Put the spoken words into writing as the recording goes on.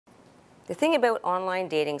The thing about online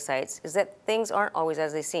dating sites is that things aren't always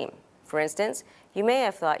as they seem. For instance, you may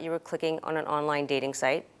have thought you were clicking on an online dating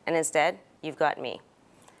site, and instead, you've got me.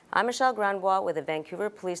 I'm Michelle Grandbois with the Vancouver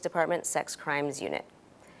Police Department Sex Crimes Unit.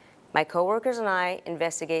 My coworkers and I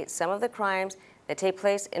investigate some of the crimes that take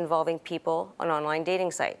place involving people on online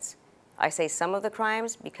dating sites. I say some of the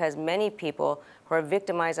crimes because many people who are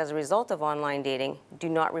victimized as a result of online dating do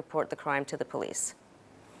not report the crime to the police.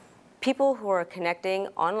 People who are connecting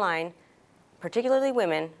online, particularly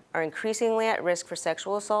women, are increasingly at risk for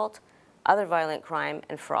sexual assault, other violent crime,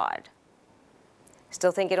 and fraud.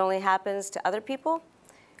 Still think it only happens to other people?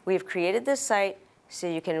 We've created this site so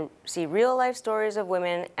you can see real-life stories of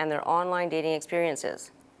women and their online dating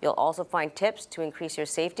experiences. You'll also find tips to increase your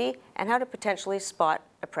safety and how to potentially spot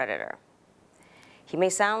a predator. He may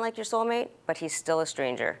sound like your soulmate, but he's still a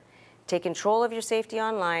stranger. Take control of your safety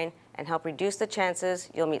online and help reduce the chances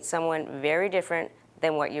you'll meet someone very different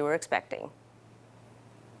than what you were expecting.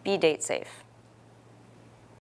 Be date safe.